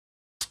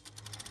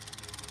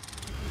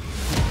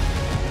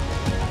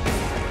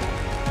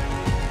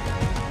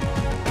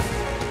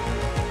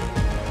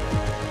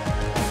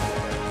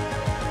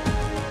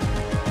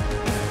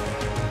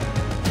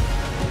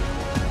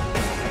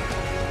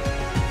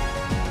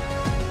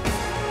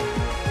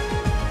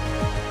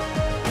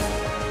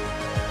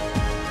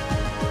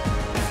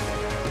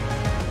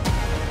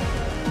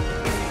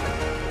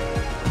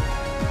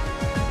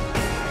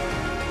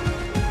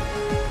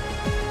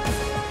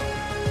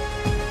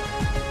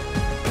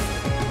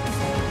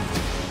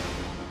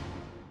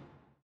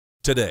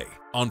Today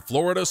on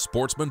Florida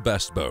Sportsman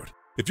Best Boat.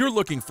 If you're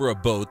looking for a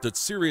boat that's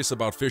serious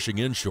about fishing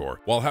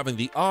inshore while having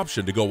the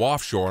option to go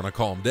offshore on a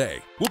calm day,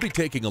 we'll be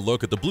taking a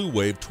look at the Blue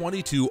Wave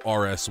 22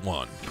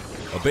 RS1,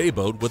 a bay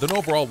boat with an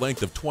overall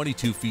length of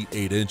 22 feet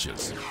 8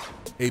 inches,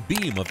 a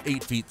beam of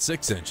 8 feet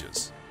 6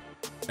 inches,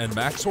 and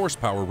max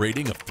horsepower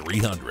rating of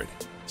 300.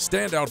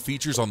 Standout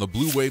features on the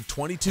Blue Wave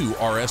 22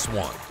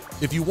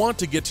 RS1. If you want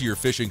to get to your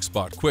fishing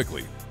spot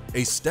quickly,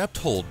 a stepped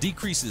hull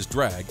decreases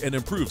drag and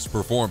improves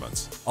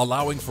performance,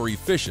 allowing for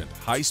efficient,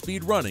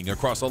 high-speed running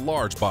across a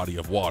large body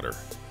of water.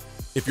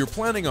 If you're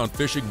planning on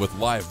fishing with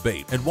live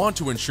bait and want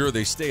to ensure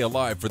they stay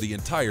alive for the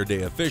entire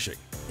day of fishing,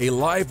 a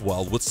live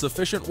well with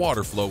sufficient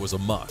water flow is a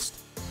must.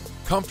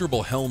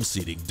 Comfortable helm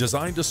seating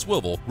designed to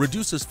swivel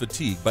reduces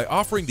fatigue by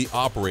offering the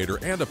operator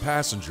and a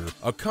passenger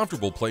a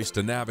comfortable place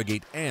to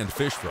navigate and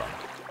fish from.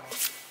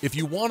 If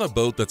you want a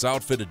boat that's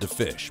outfitted to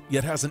fish,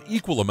 yet has an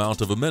equal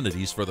amount of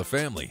amenities for the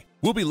family,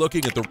 we'll be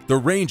looking at the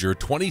Ranger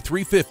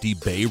 2350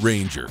 Bay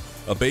Ranger,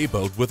 a bay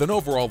boat with an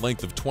overall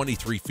length of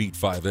 23 feet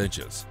 5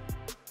 inches,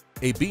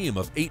 a beam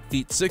of 8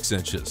 feet 6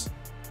 inches,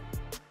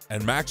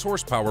 and max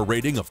horsepower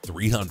rating of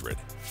 300.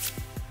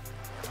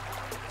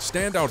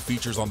 Standout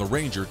features on the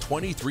Ranger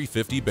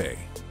 2350 Bay.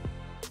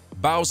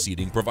 Bow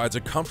seating provides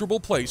a comfortable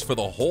place for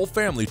the whole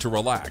family to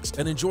relax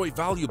and enjoy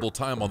valuable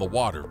time on the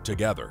water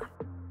together.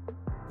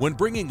 When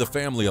bringing the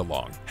family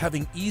along,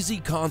 having easy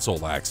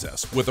console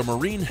access with a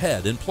marine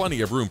head and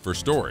plenty of room for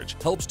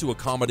storage helps to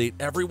accommodate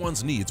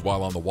everyone's needs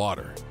while on the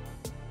water.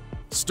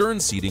 Stern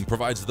seating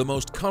provides the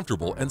most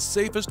comfortable and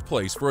safest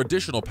place for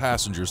additional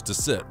passengers to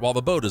sit while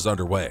the boat is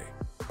underway.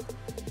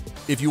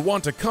 If you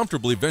want to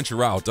comfortably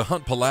venture out to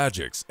hunt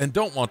pelagics and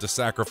don't want to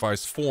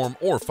sacrifice form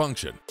or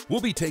function, we'll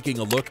be taking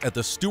a look at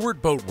the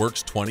Stuart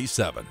Boatworks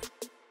 27.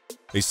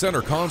 A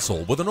center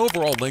console with an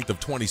overall length of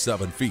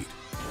 27 feet,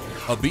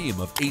 a beam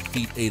of 8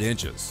 feet 8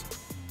 inches,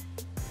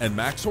 and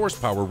max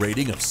horsepower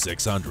rating of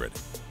 600.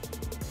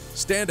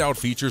 Standout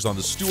features on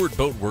the Stuart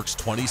Boatworks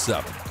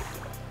 27.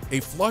 A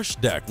flush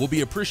deck will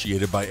be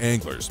appreciated by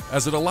anglers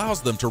as it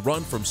allows them to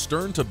run from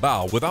stern to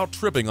bow without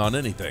tripping on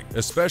anything,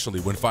 especially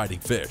when fighting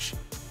fish.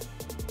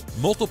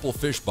 Multiple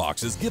fish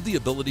boxes give the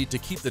ability to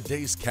keep the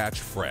day's catch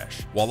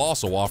fresh, while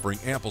also offering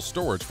ample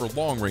storage for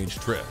long-range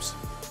trips.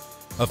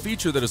 A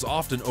feature that is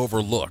often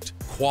overlooked,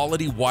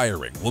 quality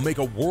wiring will make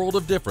a world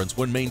of difference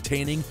when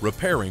maintaining,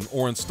 repairing,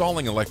 or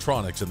installing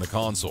electronics in the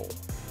console.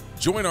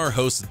 Join our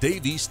hosts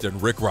Dave East and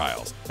Rick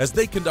Riles as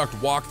they conduct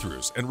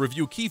walkthroughs and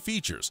review key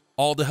features,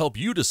 all to help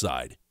you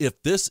decide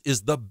if this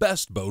is the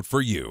best boat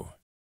for you.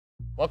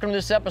 Welcome to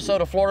this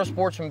episode of Florida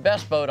Sportsman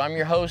Best Boat. I'm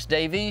your host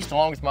Dave East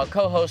along with my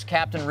co-host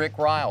Captain Rick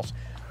Riles.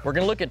 We're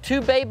going to look at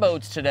two bay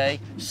boats today,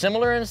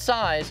 similar in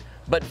size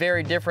but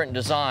very different in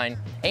design,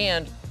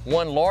 and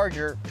one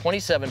larger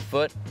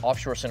 27-foot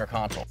offshore center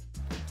console.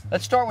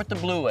 Let's start with the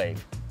Blue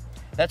Wave.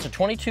 That's a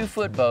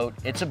 22-foot boat.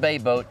 It's a bay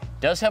boat,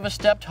 does have a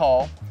stepped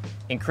hull,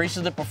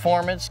 increases the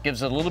performance,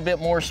 gives it a little bit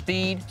more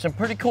speed. Some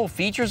pretty cool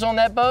features on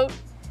that boat.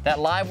 That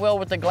live well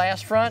with the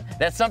glass front,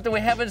 that's something we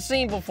haven't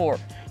seen before.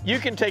 You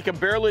can take a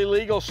barely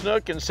legal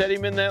snook and set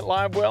him in that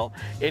live well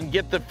and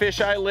get the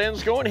fisheye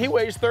lens going. He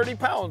weighs 30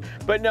 pounds.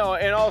 But no,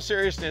 in all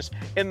seriousness,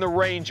 in the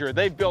Ranger,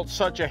 they've built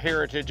such a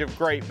heritage of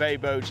great bay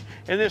boats,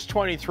 and this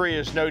 23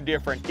 is no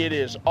different. It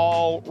is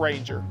all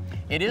Ranger.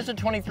 It is a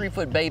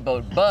 23-foot bay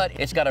boat, but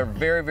it's got a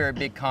very, very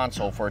big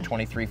console for a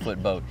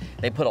 23-foot boat.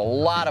 They put a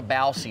lot of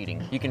bow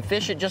seating. You can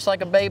fish it just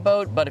like a bay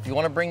boat, but if you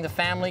want to bring the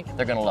family,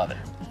 they're going to love it.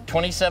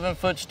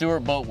 27-foot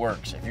Stuart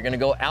Boatworks. If you're going to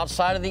go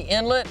outside of the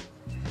inlet,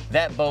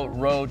 that boat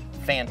rode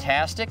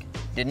fantastic.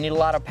 Didn't need a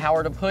lot of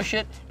power to push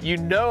it. You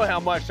know how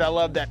much I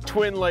love that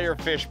twin layer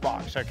fish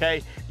box,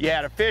 okay? You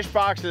had a fish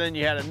box and then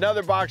you had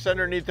another box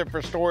underneath it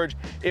for storage.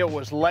 It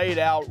was laid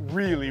out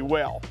really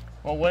well.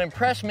 Well, what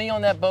impressed me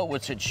on that boat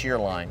was its shear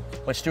line.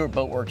 What Stuart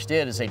Boatworks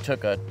did is they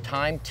took a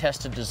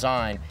time-tested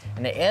design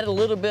and they added a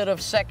little bit of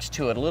sex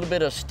to it, a little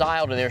bit of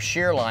style to their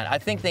shear line. I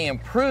think they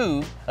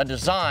improved a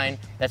design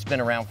that's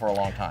been around for a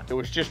long time. It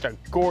was just a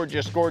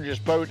gorgeous, gorgeous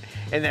boat,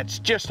 and that's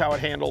just how it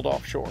handled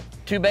offshore.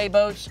 Two bay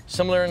boats,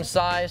 similar in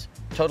size,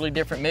 totally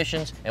different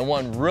missions, and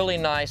one really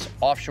nice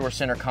offshore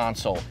center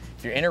console.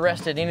 If you're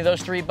interested in any of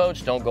those three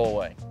boats, don't go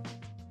away.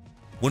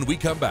 When we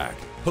come back,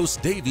 hosts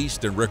Dave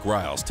East and Rick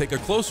Riles take a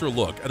closer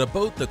look at a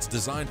boat that's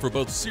designed for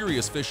both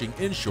serious fishing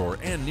inshore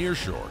and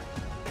nearshore,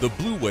 the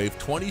Blue Wave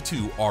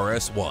 22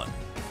 RS1.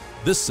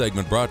 This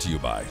segment brought to you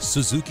by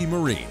Suzuki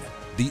Marine,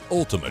 the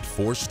ultimate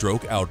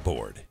four-stroke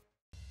outboard.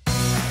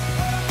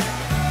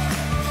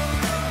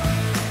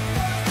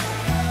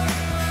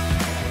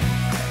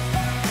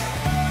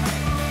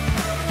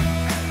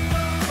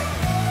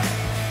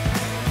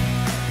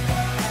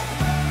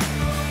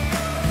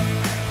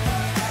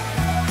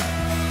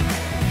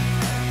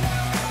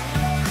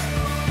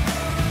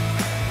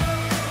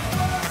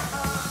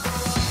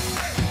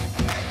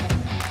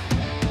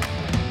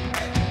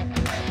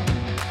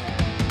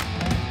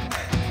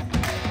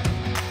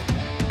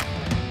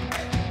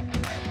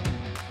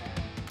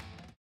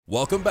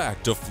 Welcome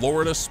back to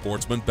Florida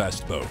Sportsman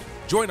Best Boat.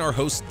 Join our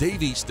hosts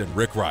Dave East and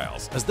Rick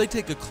Riles as they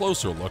take a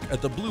closer look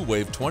at the Blue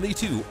Wave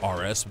 22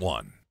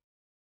 RS1.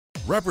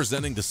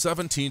 Representing the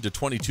 17 to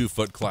 22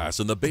 foot class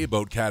in the bay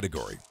boat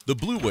category, the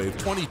Blue Wave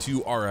 22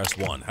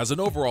 RS1 has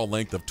an overall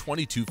length of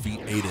 22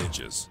 feet 8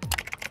 inches,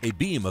 a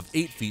beam of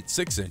 8 feet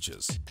 6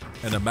 inches,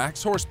 and a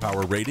max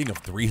horsepower rating of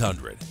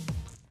 300.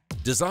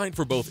 Designed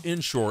for both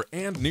inshore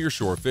and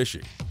nearshore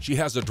fishing, she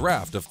has a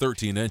draft of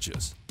 13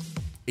 inches,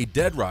 a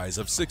dead rise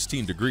of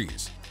 16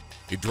 degrees,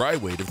 a dry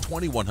weight of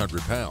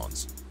 2,100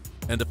 pounds,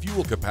 and a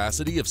fuel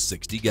capacity of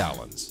 60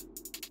 gallons.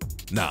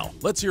 Now,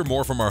 let's hear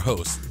more from our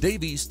hosts,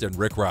 Dave East and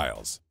Rick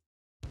Riles.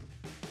 All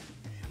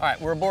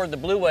right, we're aboard the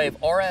Blue Wave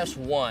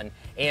RS1,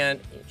 and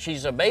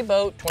she's a bay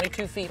boat,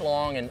 22 feet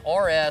long, and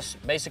RS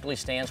basically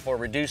stands for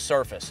reduced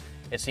surface.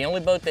 It's the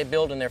only boat they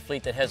build in their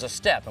fleet that has a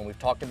step, and we've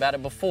talked about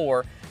it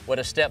before, what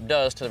a step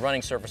does to the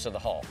running surface of the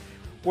hull.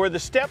 Where the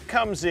step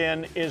comes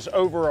in is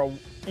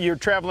you're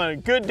traveling a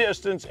good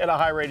distance at a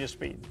high rate of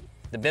speed.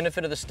 The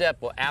benefit of the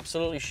step will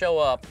absolutely show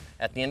up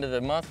at the end of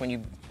the month when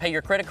you pay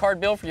your credit card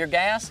bill for your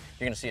gas.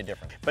 You're going to see a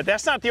difference. But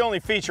that's not the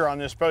only feature on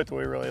this boat that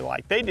we really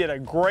like. They did a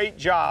great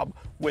job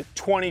with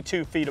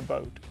 22 feet of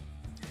boat.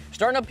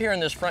 Starting up here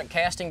in this front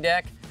casting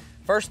deck,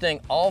 first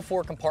thing, all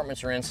 4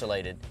 compartments are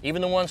insulated,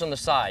 even the ones on the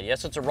side.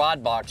 Yes, it's a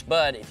rod box,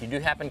 but if you do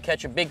happen to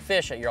catch a big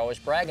fish that you're always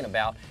bragging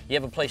about, you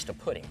have a place to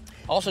put him.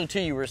 Also, too,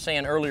 you were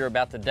saying earlier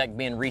about the deck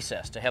being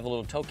recessed. To have a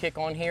little toe kick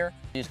on here,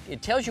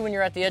 it tells you when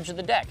you're at the edge of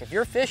the deck. If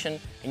you're fishing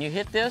and you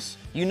hit this,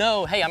 you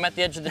know, hey, I'm at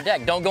the edge of the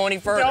deck. Don't go any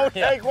further. Don't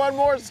take one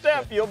more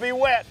step. You'll be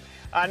wet.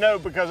 I know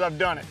because I've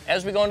done it.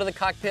 As we go into the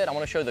cockpit, I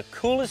want to show the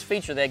coolest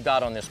feature they've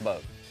got on this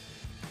boat.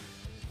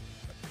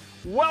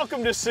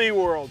 Welcome to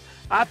SeaWorld.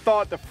 I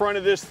thought the front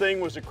of this thing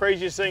was the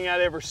craziest thing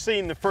I'd ever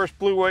seen, the first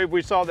Blue Wave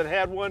we saw that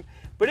had one,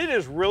 but it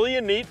is really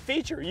a neat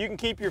feature. You can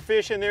keep your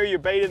fish in there, your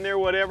bait in there,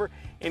 whatever,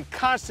 and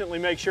constantly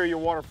make sure your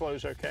water flow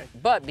is okay.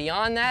 But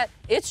beyond that,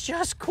 it's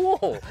just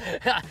cool.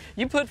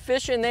 You put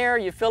fish in there,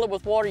 you fill it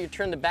with water, you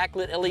turn the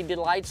backlit LED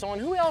lights on.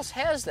 Who else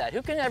has that?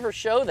 Who can ever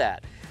show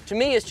that? To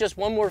me, it's just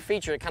one more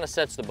feature that kind of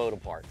sets the boat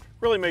apart.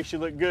 Really makes you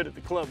look good at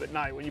the club at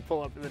night when you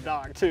pull up to the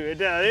dock, too.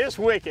 It's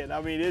wicked. I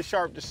mean, it's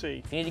sharp to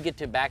see. If you need to get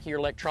to the back of your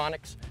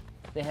electronics,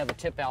 they have a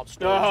tip-out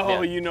storage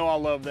Oh, bin. you know I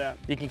love that.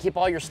 You can keep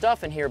all your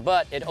stuff in here,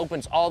 but it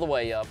opens all the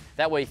way up.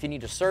 That way, if you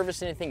need to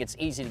service anything, it's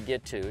easy to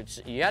get to.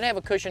 You gotta have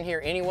a cushion here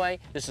anyway.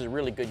 This is a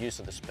really good use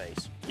of the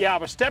space. Yeah,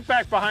 but step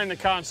back behind the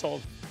console.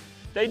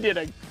 They did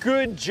a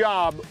good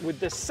job with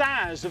the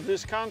size of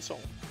this console.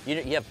 You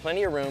have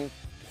plenty of room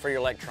for your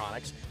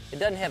electronics. It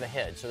doesn't have a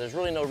head, so there's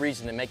really no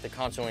reason to make the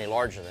console any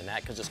larger than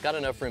that because it's got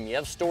enough room. You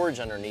have storage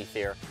underneath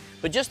there,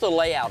 but just the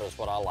layout is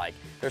what I like.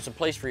 There's a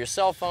place for your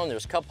cell phone,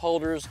 there's cup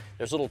holders,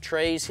 there's little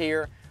trays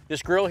here.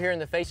 This grill here in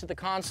the face of the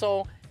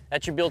console,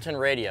 that's your built-in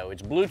radio.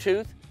 It's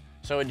Bluetooth,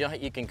 so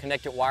you can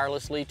connect it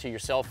wirelessly to your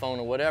cell phone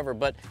or whatever,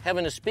 but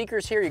having the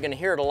speakers here, you're gonna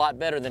hear it a lot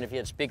better than if you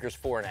had speakers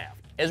fore and aft.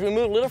 As we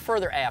move a little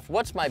further aft,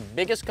 what's my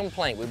biggest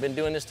complaint? We've been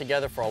doing this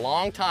together for a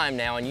long time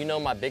now, and you know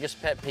my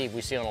biggest pet peeve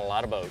we see on a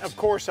lot of boats. Of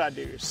course I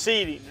do.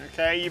 Seating,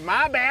 okay?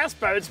 My bass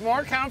boat's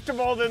more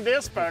comfortable than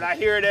this boat. I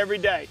hear it every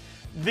day.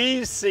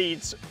 These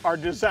seats are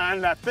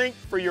designed, I think,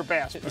 for your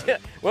bass boat. Yeah,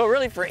 well,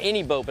 really for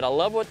any boat, but I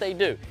love what they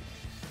do.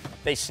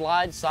 They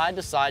slide side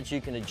to side so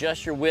you can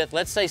adjust your width.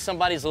 Let's say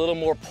somebody's a little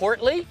more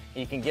portly,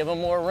 you can give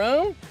them more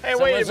room. Hey,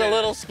 Someone's a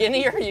little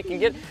skinnier, you can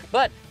get,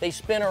 but they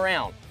spin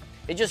around.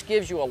 It just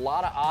gives you a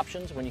lot of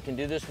options when you can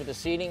do this with the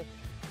seating.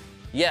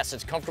 Yes,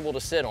 it's comfortable to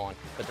sit on,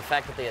 but the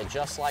fact that they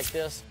adjust like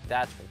this,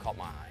 that's what caught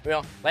my eye.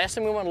 Well, last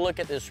thing we want to look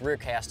at this rear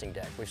casting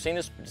deck. We've seen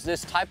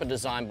this type of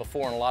design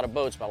before in a lot of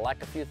boats, but I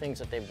like a few things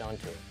that they've done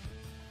to it.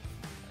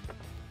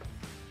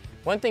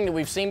 One thing that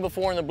we've seen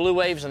before in the Blue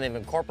Waves, and they've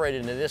incorporated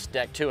into this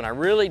deck too, and I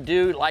really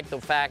do like the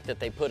fact that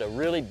they put a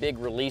really big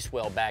release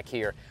well back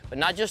here. But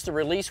not just the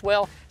release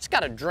well, it's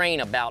got a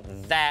drain about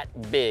that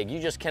big. You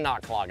just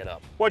cannot clog it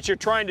up. What you're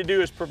trying to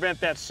do is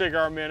prevent that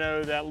cigar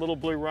minnow, that little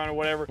blue run or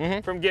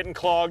whatever, from getting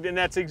clogged, and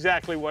that's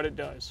exactly what it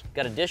does.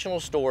 Got additional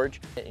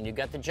storage, and you've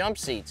got the jump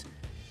seats.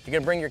 If you're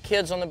gonna bring your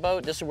kids on the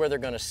boat, this is where they're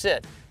gonna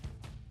sit.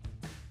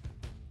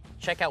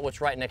 Check out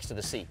what's right next to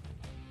the seat.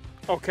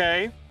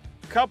 Okay,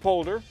 cup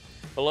holder.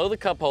 Below the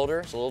cup holder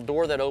is a little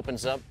door that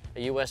opens up,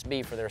 a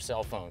USB for their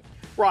cell phone.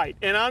 Right,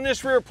 and on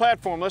this rear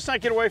platform, let's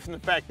not get away from the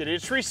fact that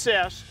it's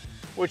recessed,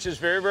 which is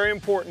very, very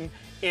important,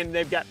 and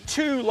they've got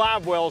 2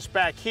 live wells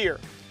back here.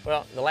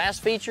 Well, the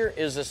last feature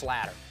is this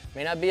ladder.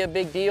 May not be a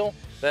big deal,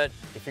 but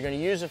if you're gonna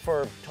use it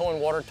for towing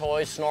water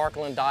toys,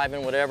 snorkeling,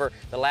 diving, whatever,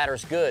 the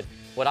ladder's good.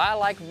 What I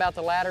like about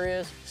the ladder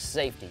is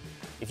safety.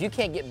 If you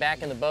can't get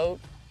back in the boat,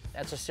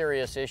 that's a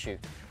serious issue.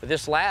 With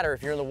this ladder,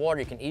 if you're in the water,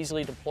 you can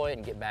easily deploy it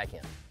and get back in.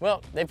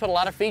 Well, they put a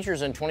lot of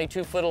features in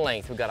 22 foot of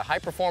length. We've got a high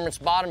performance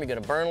bottom, you're gonna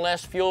burn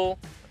less fuel.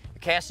 Your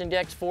casting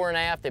deck's fore and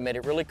aft, they made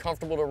it really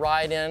comfortable to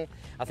ride in.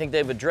 I think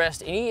they've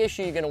addressed any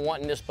issue you're gonna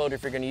want in this boat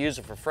if you're gonna use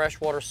it for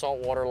freshwater,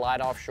 saltwater,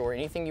 light offshore,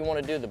 anything you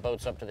wanna do, the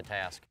boat's up to the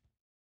task.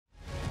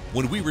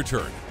 When we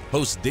return,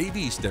 hosts Dave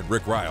East and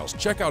Rick Riles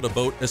check out a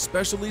boat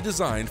especially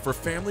designed for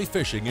family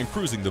fishing and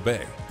cruising the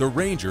bay, the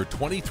Ranger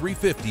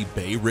 2350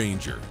 Bay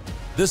Ranger.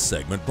 This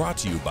segment brought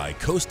to you by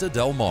Costa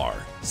Del Mar.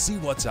 See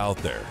what's out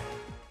there.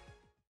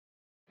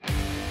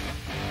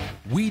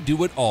 We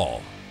do it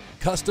all.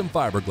 Custom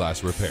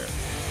fiberglass repair,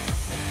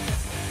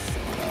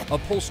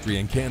 upholstery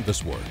and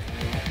canvas work,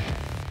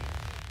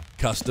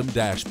 custom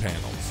dash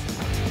panels,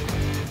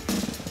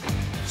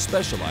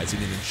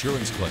 specializing in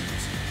insurance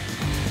claims,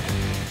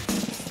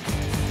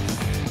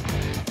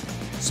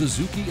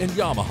 Suzuki and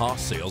Yamaha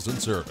sales and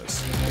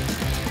service.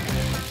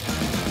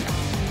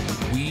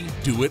 We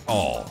do it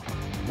all.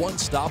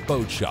 One-stop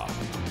boat shop,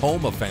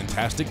 home of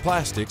fantastic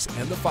plastics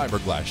and the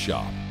fiberglass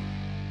shop.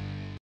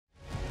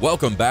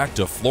 Welcome back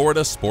to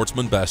Florida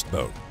Sportsman Best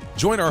Boat.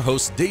 Join our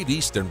hosts Dave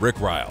East and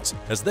Rick Riles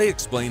as they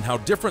explain how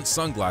different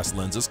sunglass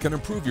lenses can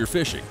improve your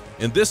fishing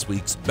in this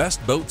week's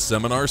Best Boat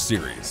Seminar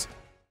Series.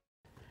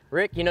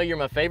 Rick, you know you're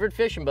my favorite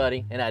fishing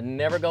buddy, and I'd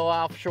never go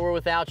offshore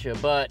without you,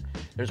 but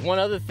there's one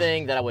other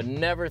thing that I would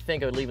never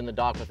think of leaving the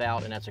dock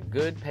without, and that's a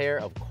good pair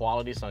of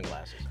quality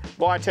sunglasses.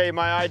 Boy, I tell you,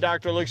 my eye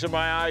doctor looks at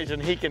my eyes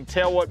and he can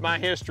tell what my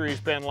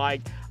history's been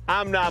like.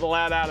 I'm not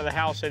allowed out of the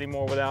house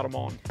anymore without them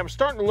on. I'm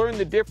starting to learn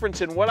the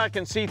difference in what I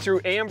can see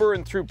through amber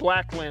and through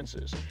black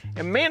lenses.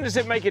 And man, does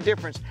it make a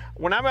difference.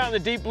 When I'm out in the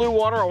deep blue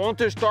water, I want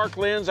this dark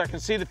lens, I can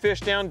see the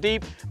fish down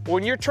deep. But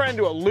when you're trying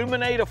to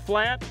illuminate a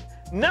flat,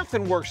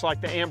 nothing works like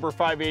the Amber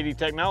 580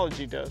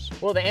 technology does.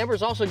 Well, the amber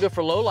is also good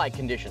for low light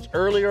conditions.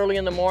 Early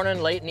in the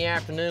morning, late in the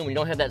afternoon, when you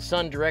don't have that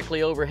sun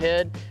directly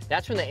overhead,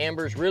 that's when the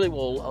ambers really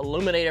will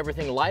illuminate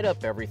everything, light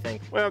up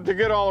everything. Well, they're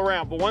good all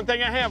around. But one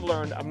thing I have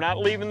learned, I'm not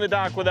leaving the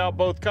dock without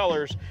both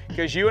colors,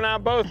 because you and I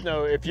both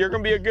know if you're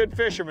going to be a good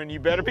fisherman, you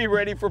better be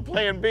ready for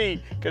plan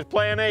B, because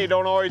plan A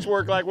don't always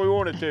work like we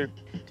want it to.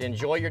 To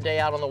enjoy your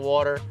day out on the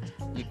water,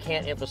 you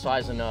can't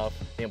emphasize enough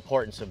the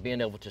importance of being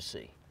able to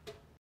see.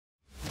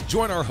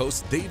 Join our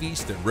hosts Dave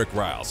East and Rick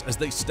Riles as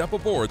they step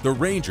aboard the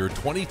Ranger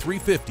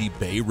 2350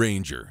 Bay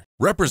Ranger.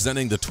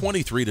 Representing the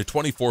 23 to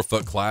 24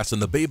 foot class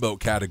in the bay boat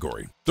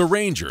category, the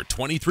Ranger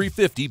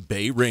 2350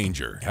 Bay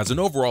Ranger has an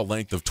overall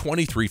length of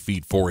 23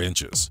 feet 4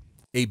 inches,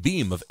 a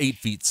beam of 8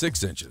 feet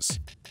 6 inches,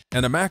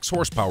 and a max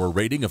horsepower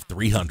rating of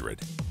 300.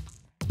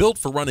 Built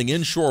for running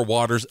inshore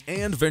waters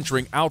and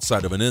venturing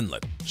outside of an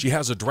inlet, she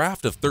has a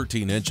draft of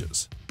 13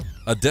 inches,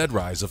 a dead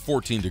rise of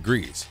 14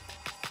 degrees,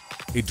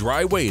 a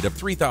dry weight of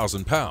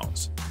 3,000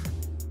 pounds,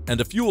 and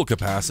a fuel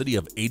capacity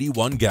of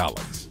 81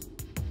 gallons.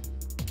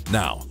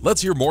 Now,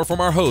 let's hear more from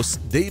our hosts,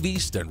 Dave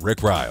East and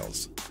Rick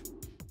Riles.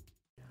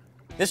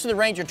 This is the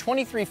Ranger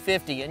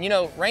 2350, and you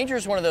know, Ranger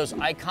is one of those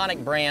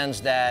iconic brands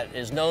that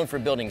is known for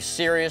building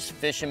serious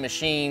fishing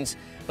machines,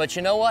 but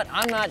you know what?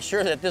 I'm not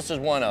sure that this is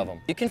one of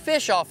them. You can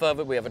fish off of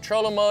it. We have a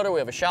trolling motor, we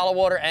have a shallow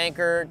water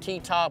anchor,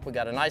 T-top, we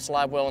got a nice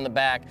live well in the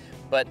back,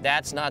 but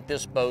that's not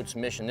this boat's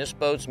mission. This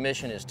boat's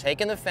mission is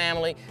taking the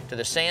family to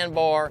the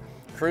sandbar,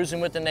 cruising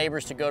with the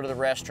neighbors to go to the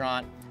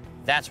restaurant.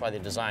 That's why they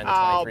designed the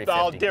 2350.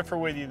 I'll differ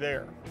with you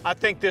there. I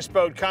think this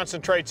boat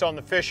concentrates on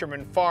the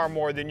fisherman far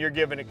more than you're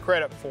giving it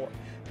credit for.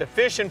 The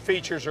fishing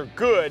features are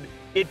good.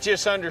 It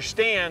just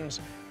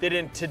understands that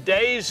in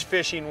today's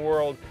fishing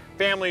world,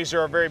 families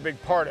are a very big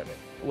part of it.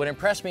 What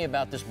impressed me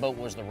about this boat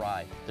was the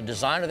ride. The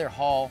design of their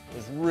hull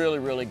was really,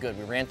 really good.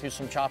 We ran through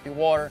some choppy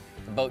water.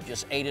 The boat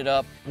just ate it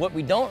up. What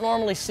we don't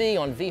normally see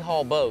on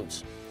V-hull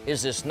boats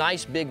is this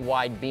nice big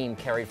wide beam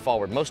carried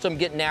forward. Most of them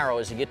get narrow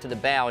as you get to the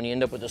bow and you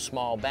end up with a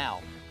small bow.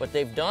 What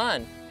they've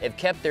done, they've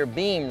kept their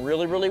beam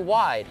really, really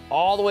wide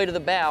all the way to the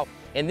bow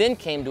and then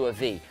came to a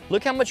V.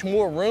 Look how much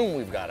more room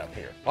we've got up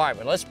here. All right,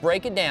 but let's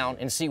break it down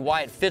and see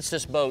why it fits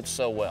this boat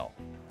so well.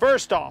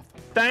 First off,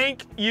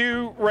 thank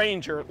you,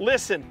 Ranger.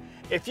 Listen,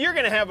 if you're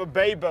gonna have a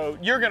bay boat,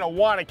 you're gonna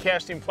want a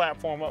casting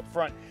platform up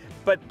front,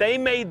 but they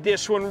made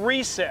this one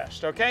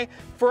recessed, okay?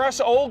 For us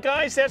old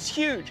guys, that's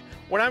huge.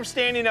 When I'm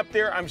standing up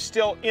there, I'm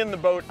still in the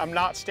boat, I'm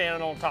not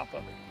standing on top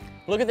of it.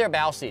 Look at their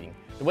bow seating.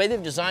 The way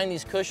they've designed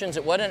these cushions,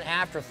 it wasn't an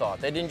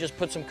afterthought. They didn't just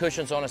put some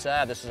cushions on and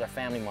say, this is our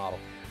family model.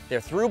 They're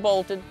through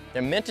bolted,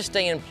 they're meant to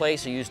stay in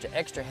place, they're used to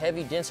extra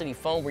heavy density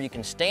foam where you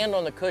can stand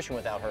on the cushion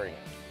without hurting it.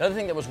 Another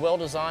thing that was well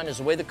designed is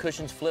the way the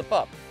cushions flip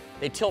up.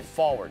 They tilt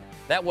forward.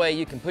 That way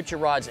you can put your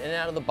rods in and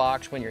out of the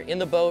box when you're in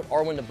the boat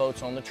or when the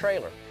boat's on the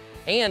trailer.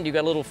 And you've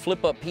got a little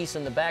flip up piece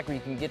in the back where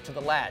you can get to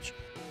the latch.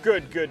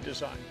 Good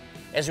design.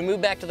 As we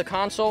move back to the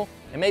console,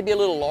 it may be a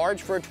little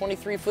large for a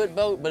 23-foot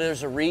boat, but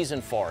there's a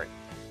reason for it.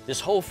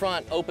 This whole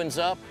front opens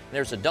up.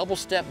 There's a double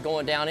step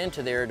going down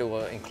into there to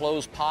an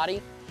enclosed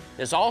potty.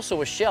 There's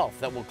also a shelf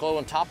that will go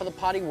on top of the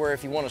potty where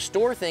if you want to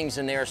store things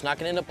in there, it's not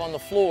going to end up on the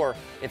floor,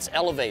 it's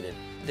elevated.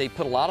 They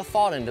put a lot of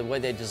thought into the way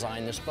they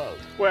designed this boat.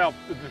 Well,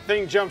 the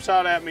thing jumps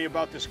out at me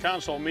about this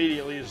console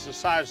immediately is the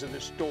size of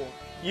this door.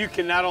 You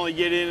can not only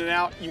get in and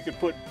out, you can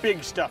put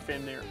big stuff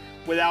in there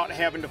without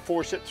having to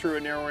force it through a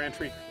narrow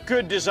entry.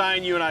 Good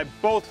design. You and I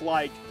both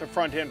like the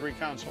front entry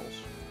consoles.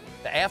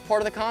 The aft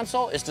part of the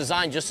console is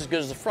designed just as good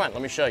as the front.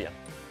 Let me show you.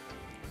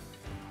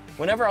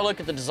 Whenever I look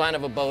at the design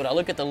of a boat, I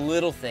look at the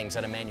little things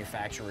that a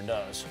manufacturer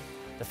does.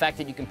 The fact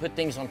that you can put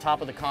things on top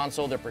of the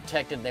console, they're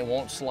protected, they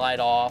won't slide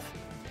off.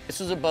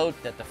 This is a boat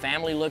that the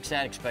family looks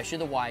at, especially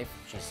the wife.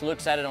 She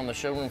looks at it on the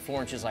showroom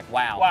floor and she's like,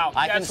 wow,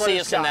 I can see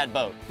us in that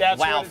boat.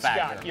 That's wow what it's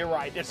factor. got. You're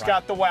right. It's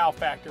got the wow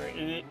factor.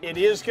 It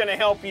is going to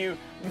help you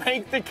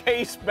make the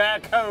case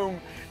back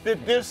home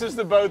that this is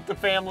the boat the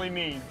family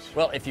needs.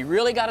 Well, if you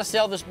really got to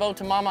sell this boat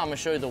to Mama, I'm going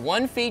to show you the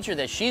one feature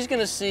that she's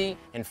going to see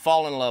and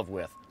fall in love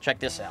with. Check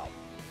this out.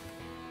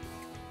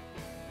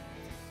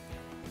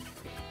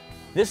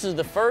 This is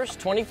the first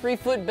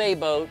 23-foot bay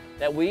boat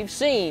that we've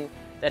seen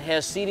that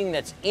has seating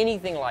that's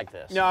anything like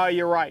this. No,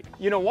 you're right.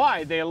 You know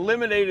why? They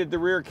eliminated the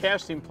rear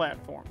casting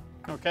platform,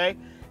 okay?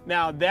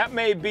 Now, that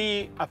may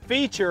be a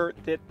feature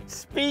that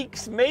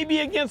speaks maybe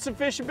against the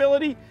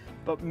fishability,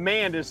 but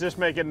man, does this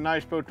make it a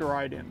nice boat to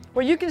ride in.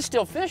 Well, you can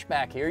still fish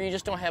back here, you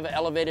just don't have an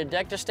elevated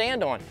deck to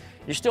stand on.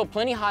 You're still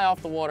plenty high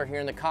off the water here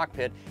in the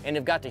cockpit, and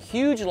they've got the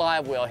huge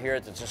live well here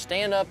that's a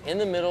stand-up in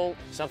the middle,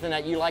 something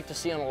that you like to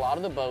see on a lot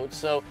of the boats.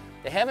 So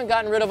they haven't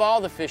gotten rid of all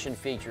the fishing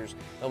features,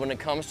 but when it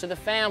comes to the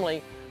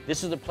family,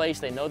 this is the place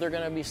they know they're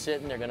going to be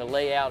sitting, they're going to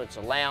lay out, it's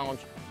a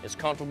lounge, it's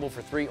comfortable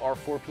for 3 or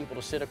 4 people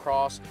to sit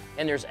across,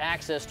 and there's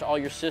access to all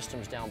your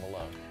systems down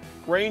below.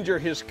 Ranger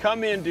has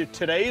come into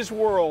today's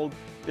world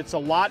that's a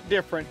lot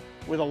different,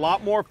 with a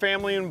lot more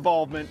family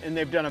involvement, and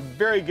they've done a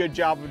very good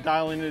job of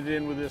dialing it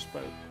in with this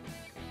boat.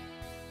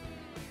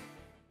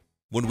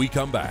 When we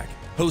come back,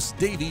 hosts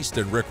Dave East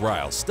and Rick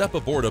Riles step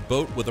aboard a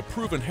boat with a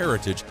proven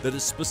heritage that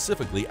is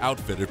specifically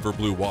outfitted for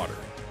blue water,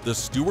 the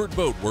Stuart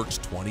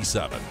Boatworks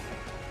 27.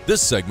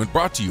 This segment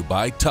brought to you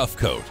by Tough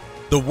Coat,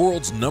 the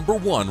world's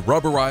 #1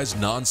 rubberized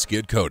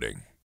non-skid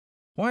coating.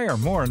 Why are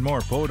more and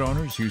more boat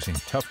owners using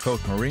Tough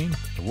Coat Marine,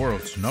 the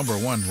world's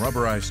 #1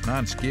 rubberized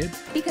non-skid?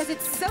 Because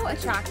it's so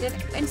attractive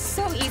and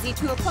so easy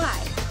to apply.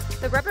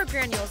 The rubber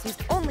granules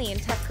used only in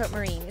Tough Coat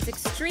Marine is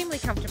extremely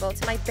comfortable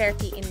to my bare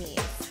feet and knees.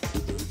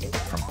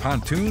 From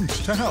pontoons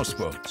to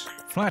houseboats,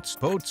 flats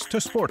boats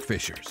to sport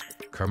fishers,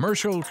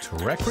 commercial to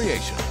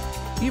recreation,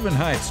 even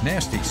hides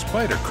nasty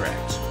spider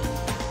crabs.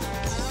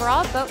 For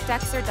all boat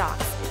decks or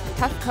docks,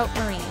 Tough Coat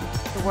Marine,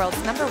 the world's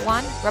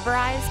 #1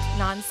 rubberized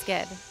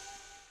non-skid.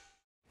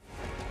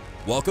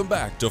 Welcome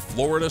back to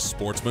Florida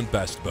Sportsman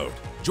Best Boat.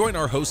 Join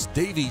our hosts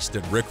Dave East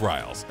and Rick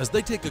Riles as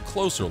they take a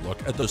closer look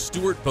at the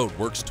Stuart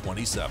Boatworks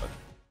 27.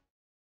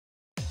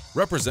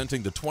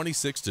 Representing the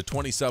 26 to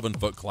 27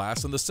 foot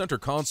class in the center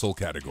console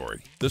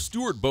category, the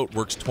Stuart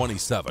Boatworks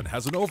 27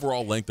 has an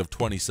overall length of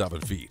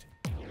 27 feet,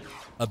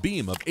 a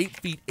beam of 8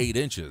 feet 8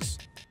 inches,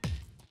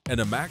 and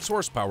a max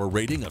horsepower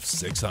rating of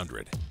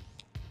 600.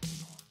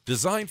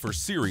 Designed for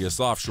serious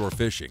offshore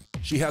fishing,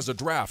 she has a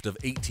draft of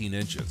 18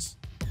 inches,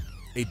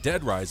 a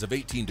dead rise of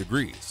 18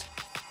 degrees,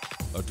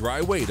 a dry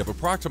weight of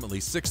approximately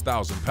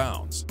 6,000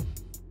 pounds,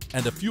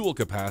 and a fuel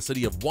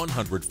capacity of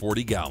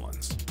 140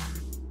 gallons.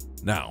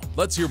 Now,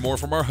 let's hear more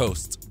from our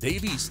hosts,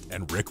 Dave East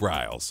and Rick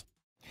Riles.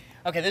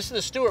 Okay, this is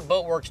the Stuart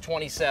Boatworks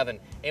 27,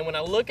 and when I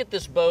look at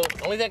this boat,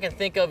 the only thing I can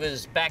think of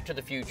is Back to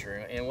the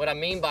Future. And what I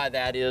mean by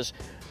that is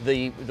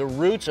the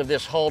roots of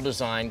this hull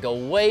design go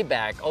way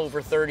back,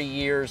 over 30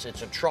 years.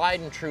 It's a tried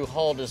and true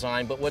hull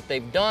design, but what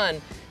they've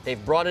done,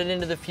 they've brought it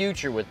into the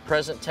future with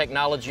present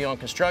technology on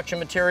construction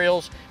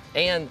materials,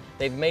 and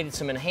they've made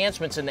some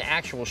enhancements in the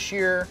actual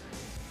shear,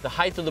 the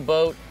height of the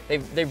boat.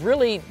 They've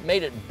really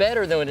made it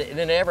better than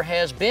it ever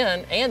has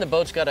been, and the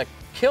boat's got a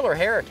killer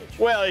heritage.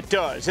 Well, it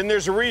does, and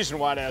there's a reason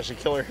why it has a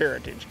killer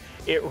heritage.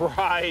 It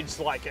rides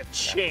like a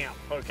champ,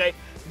 okay?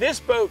 This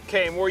boat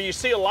came, where you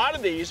see a lot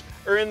of these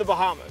are in the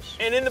Bahamas.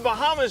 And in the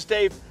Bahamas,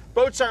 Dave,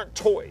 boats aren't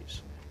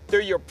toys. They're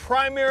your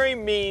primary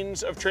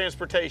means of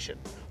transportation.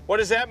 What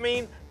does that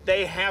mean?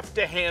 They have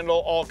to handle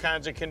all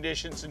kinds of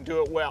conditions and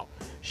do it well.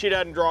 She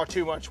doesn't draw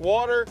too much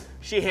water.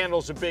 She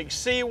handles a big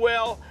sea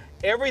well.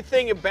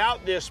 Everything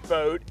about this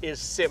boat is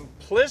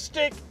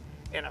simplistic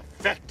and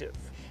effective.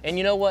 And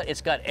you know what?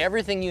 It's got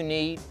everything you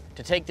need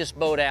to take this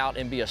boat out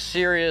and be a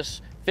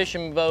serious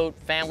fishing boat,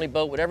 family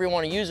boat, whatever you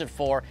want to use it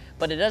for,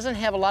 but it doesn't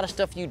have a lot of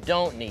stuff you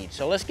don't need.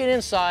 So let's get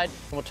inside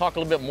and we'll talk a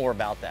little bit more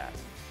about that.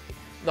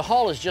 The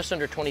hull is just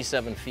under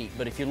 27 feet,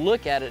 but if you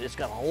look at it, it's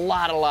got a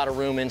lot of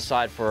room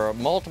inside for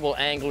multiple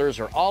anglers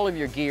or all of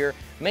your gear,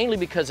 mainly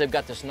because they've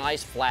got this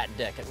nice flat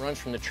deck. It runs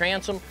from the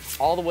transom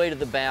all the way to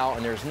the bow,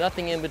 and there's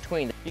nothing in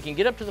between. You can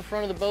get up to the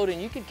front of the boat and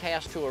you can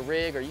cast to a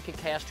rig, or you can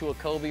cast to a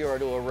cobia or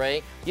to a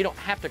ray. You don't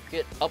have to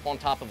get up on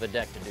top of a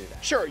deck to do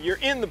that. Sure, you're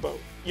in the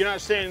boat. You're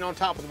not standing on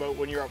top of the boat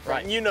when you're up front.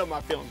 Right. And you know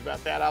my feelings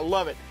about that. I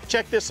love it.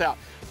 Check this out.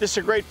 This is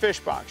a great fish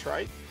box,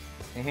 right?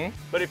 Mm-hmm.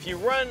 But if you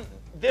run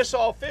this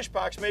all fish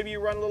box, maybe you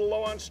run a little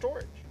low on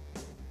storage.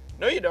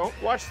 No, you don't.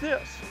 Watch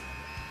this.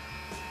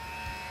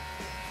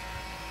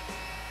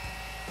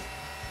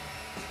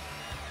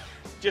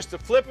 Just the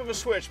flip of a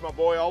switch, my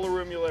boy, all the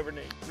room you'll ever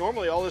need.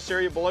 Normally, all this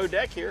area below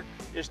deck here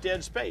is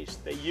dead space.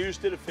 They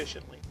used it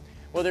efficiently.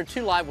 Well, there are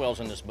two live wells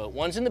in this boat.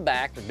 One's in the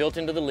back, they're built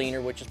into the leaner,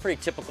 which is pretty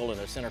typical in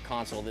a center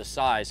console this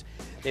size.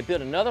 They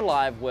built another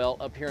live well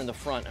up here in the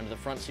front, under the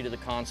front seat of the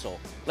console.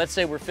 Let's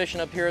say we're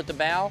fishing up here at the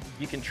bow,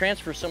 you can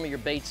transfer some of your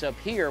baits up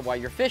here while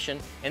you're fishing,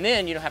 and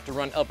then you don't have to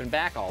run up and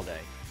back all day.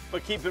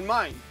 But keep in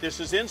mind, this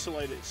is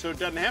insulated, so it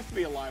doesn't have to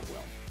be a live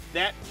well.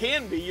 That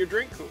can be your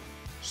drink cooler.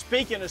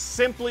 Speaking of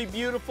simply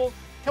beautiful,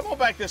 come on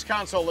back to this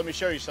console, let me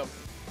show you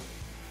something.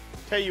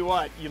 Tell you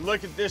what, you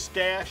look at this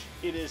dash,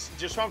 it is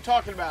just what I'm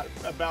talking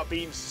about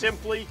being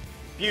simply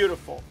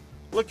beautiful.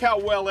 Look how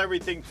well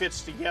everything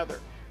fits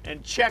together.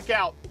 And check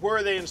out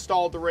where they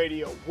installed the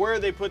radio, where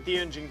they put the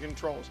engine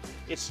controls.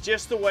 It's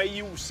just the way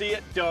you see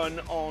it done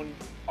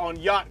on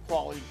yacht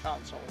quality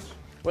consoles.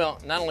 Well,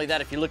 not only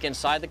that, if you look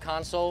inside the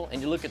console and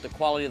you look at the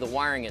quality of the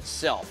wiring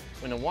itself,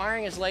 when the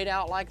wiring is laid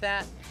out like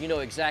that, you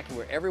know exactly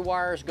where every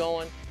wire is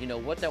going, you know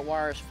what that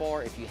wire is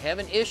for. If you have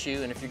an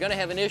issue, and if you're going to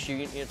have an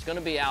issue, it's going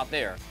to be out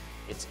there.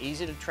 It's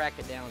easy to track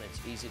it down,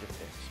 it's easy to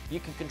fix. You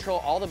can control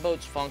all the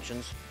boat's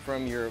functions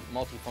from your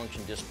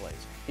multifunction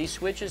displays. These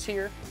switches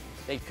here,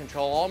 they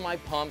control all my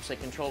pumps, they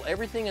control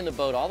everything in the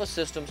boat, all the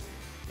systems,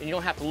 and you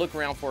don't have to look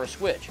around for a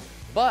switch.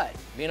 But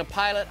being a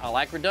pilot, I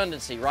like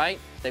redundancy, right?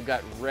 They've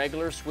got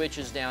regular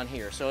switches down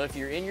here. So if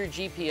you're in your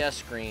GPS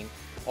screen,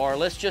 or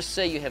let's just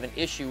say you have an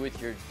issue with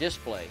your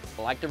display,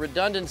 I like the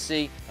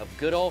redundancy of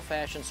good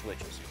old-fashioned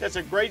switches. That's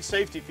a great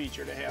safety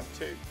feature to have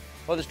too.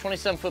 Well, this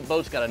 27-foot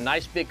boat's got a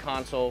nice big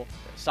console,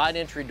 side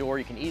entry door.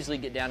 You can easily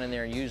get down in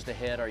there and use the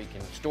head, or you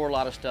can store a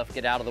lot of stuff,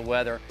 get out of the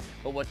weather.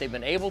 But what they've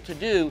been able to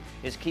do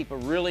is keep a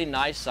really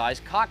nice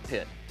sized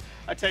cockpit.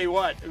 I tell you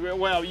what,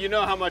 well, you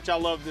know how much I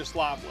love this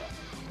live well.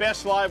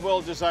 Best live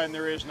well design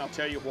there is, and I'll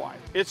tell you why.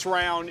 It's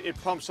round, it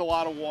pumps a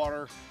lot of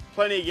water,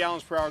 plenty of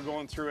gallons per hour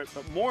going through it,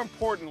 but more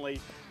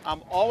importantly,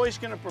 I'm always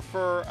going to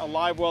prefer a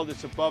live well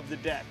that's above the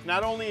deck.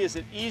 Not only is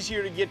it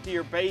easier to get to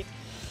your bait,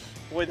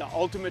 boy, the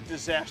ultimate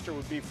disaster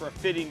would be for a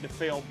fitting to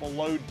fail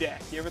below deck.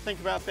 You ever think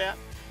about that?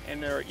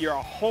 And you're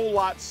a whole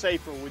lot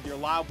safer with your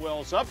live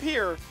wells up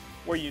here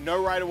where you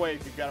know right away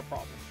if you've got a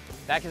problem.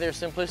 Back to their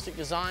simplistic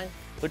design,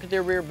 look at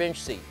their rear bench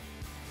seat.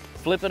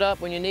 Flip it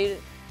up when you need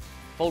it,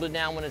 fold it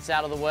down when it's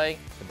out of the way.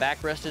 The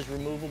backrest is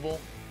removable.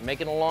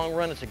 Making a long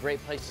run, it's a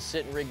great place to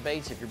sit and rig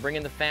baits. If you're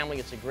bringing the family,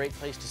 it's a great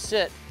place to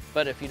sit.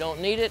 But if you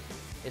don't need it,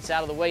 it's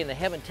out of the way, and they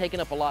haven't taken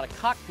up a lot of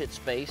cockpit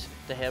space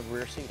to have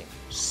rear seating.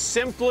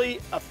 Simply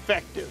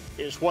effective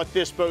is what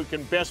this boat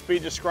can best be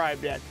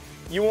described at.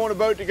 You want a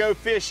boat to go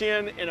fish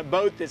in, and a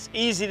boat that's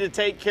easy to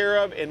take care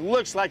of and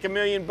looks like $1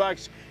 million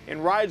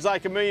and rides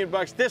like $1 million,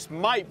 this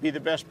might be the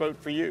best boat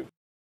for you.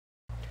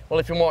 Well,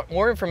 if you want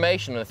more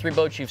information on the 3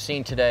 boats you've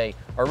seen today,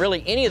 or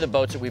really any of the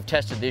boats that we've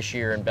tested this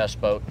year in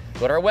Best Boat,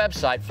 go to our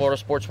website,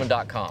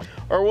 floridasportsman.com.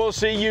 Or we'll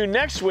see you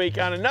next week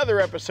on another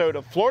episode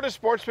of Florida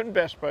Sportsman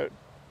Best Boat.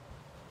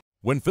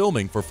 When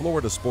filming for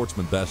Florida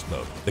Sportsman Best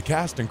Boat, the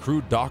cast and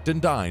crew docked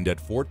and dined at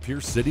Fort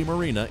Pierce City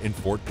Marina in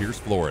Fort Pierce,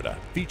 Florida,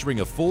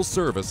 featuring a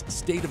full-service,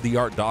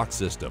 state-of-the-art dock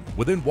system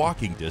within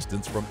walking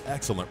distance from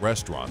excellent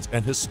restaurants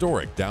and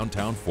historic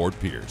downtown Fort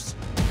Pierce.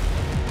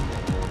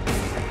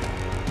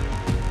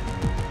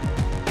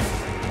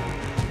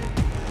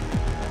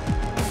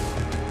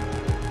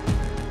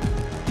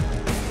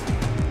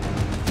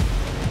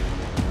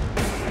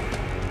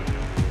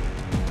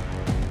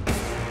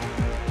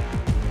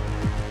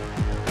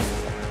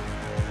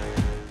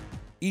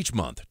 Each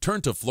month,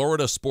 turn to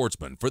Florida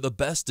Sportsman for the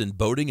best in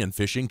boating and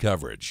fishing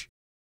coverage.